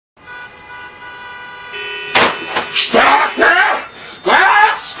Starte!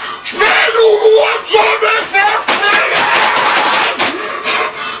 Was? Spiel, du Hurensohn, ich will spielen!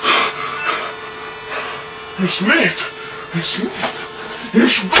 Es lädt! Es lädt!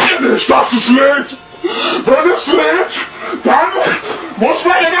 Ich will nicht, dass es lädt! Wenn es lädt, dann muss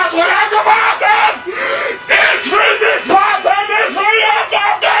man immer so lange warten! Ich will nicht warten! Ich will jetzt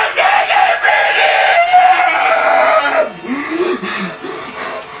auf den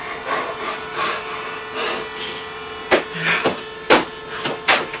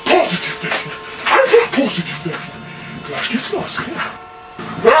Positiv denken! Einfach positiv denken! Gleich geht's los, ja?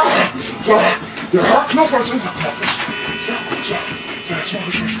 So, der H-Knopf als Unterknopf ist. So, gut, so. Jetzt mache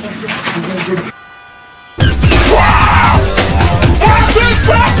ich euch Freunde. Was ist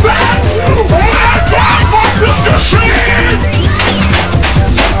das denn? Oh mein Gott, was ist geschehen?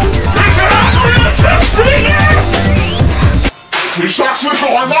 Bitte lass mich das spielen! Ich sag's nicht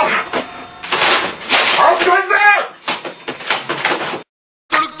noch einmal! Auf den Weg!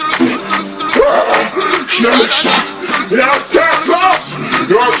 Schnelligkeit! Jetzt geht's los!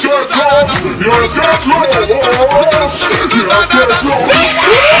 Jetzt geht's los! Jetzt geht's los! Jetzt geht's los!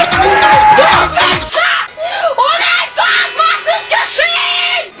 Oh mein Gott, was ist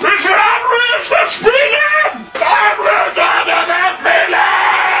geschehen? Ich will das spielen!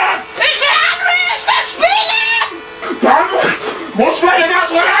 Ich will das spielen! Dann muss man immer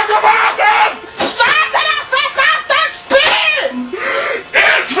so lange warten! Starte das verdammte Spiel!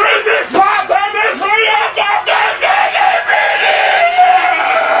 Ich will nicht warten! Ich will jetzt auf den Weg!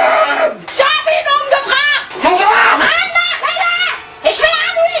 Ich hab ihn umgebracht! Was? Anmacher! Ich will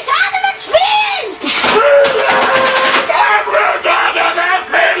Amerikaner spielen!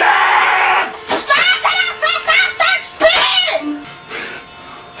 Starte das verdammte Spiel!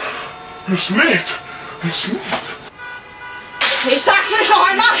 Es lädt! Es lädt! Ich sag's nicht noch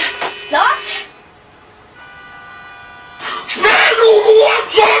einmal! Los! Schnell, du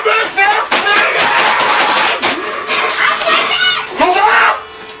Hurensohn! Ich will spielen! Was?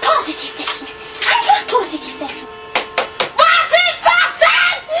 Positiv denken! Einfach positiv denken! Was ist das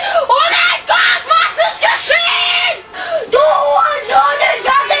denn? Oh mein Gott, was ist geschehen? Du Hurensohn, ich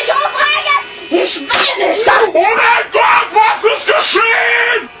werd dich umbringen! Ich will nicht, dass... Oh mein Gott, was ist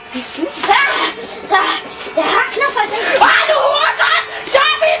geschehen? So, der H-Knopf als ein... Ah, du Hurensohn! Ich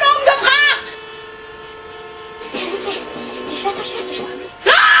hab ihn umgebracht! Ich werd euch fertig machen.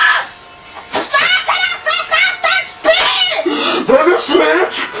 Los! Starte das verdammte Spiel! Wenn es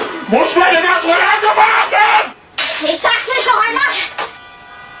lädt, muss man immer so lange warten! Ich sag's nicht noch einmal!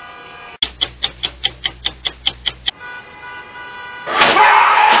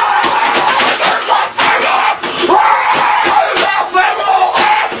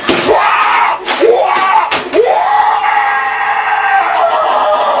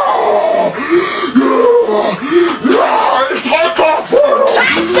 Ja, ich drück auf!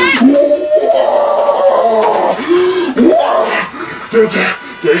 Scheiße!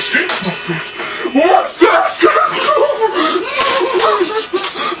 Der Escape-Knopf fehlt. Wo ist der Escape-Knopf? Positiv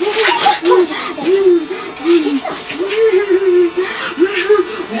denken! Einfach positiv denken! Gleich geht's los!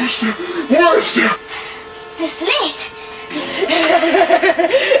 Wo ist der? Wo ist der? Es lädt!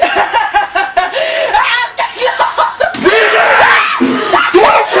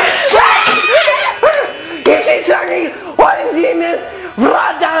 This is only one demon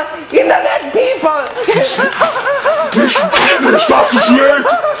brother internet people. Ich will nicht, dass es lädt.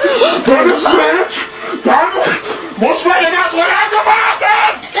 Wenn es lädt, dann muss man immer so lange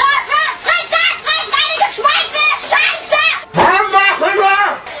warten. Los, friss das, heilige Schweize! Scheiße! Mann, mach immer!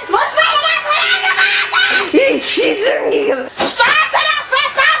 Muss man immer so lange warten! Ich schieße mir. Starte das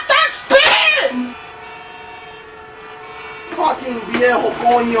verdammte Spiel! Fucking viejo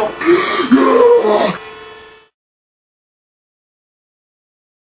coño.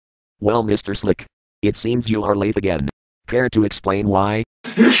 Well, Mr. Slick, it seems you are late again. Care to explain why?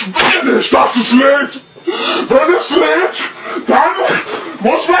 Ich will nicht, dass es lädt. Wenn es lädt, dann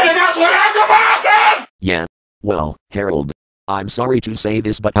muss man immer so lange warten. Yeah. Well, Harold, I'm sorry to say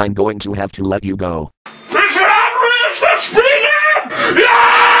this, but I'm going to have to let you go. Ich will das spielen.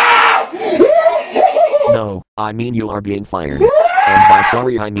 Ja! No, I mean you are being fired. And by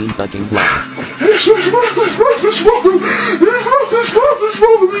sorry I mean fucking black. Ich mach dich einfach.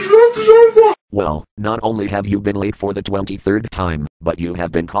 Well, not only have you been late for the 23rd time, but you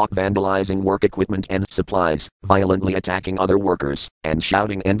have been caught vandalizing work equipment and supplies, violently attacking other workers, and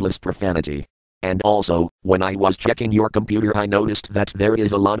shouting endless profanity. And also, when I was checking your computer I noticed that there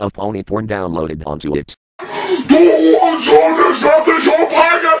is a lot of pony porn downloaded onto it.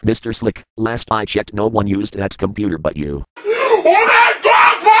 Mr. Slick, last I checked no one used that computer but you. Oh mein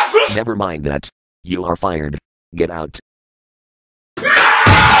Gott, was ist? Never mind that. You are fired. Get out.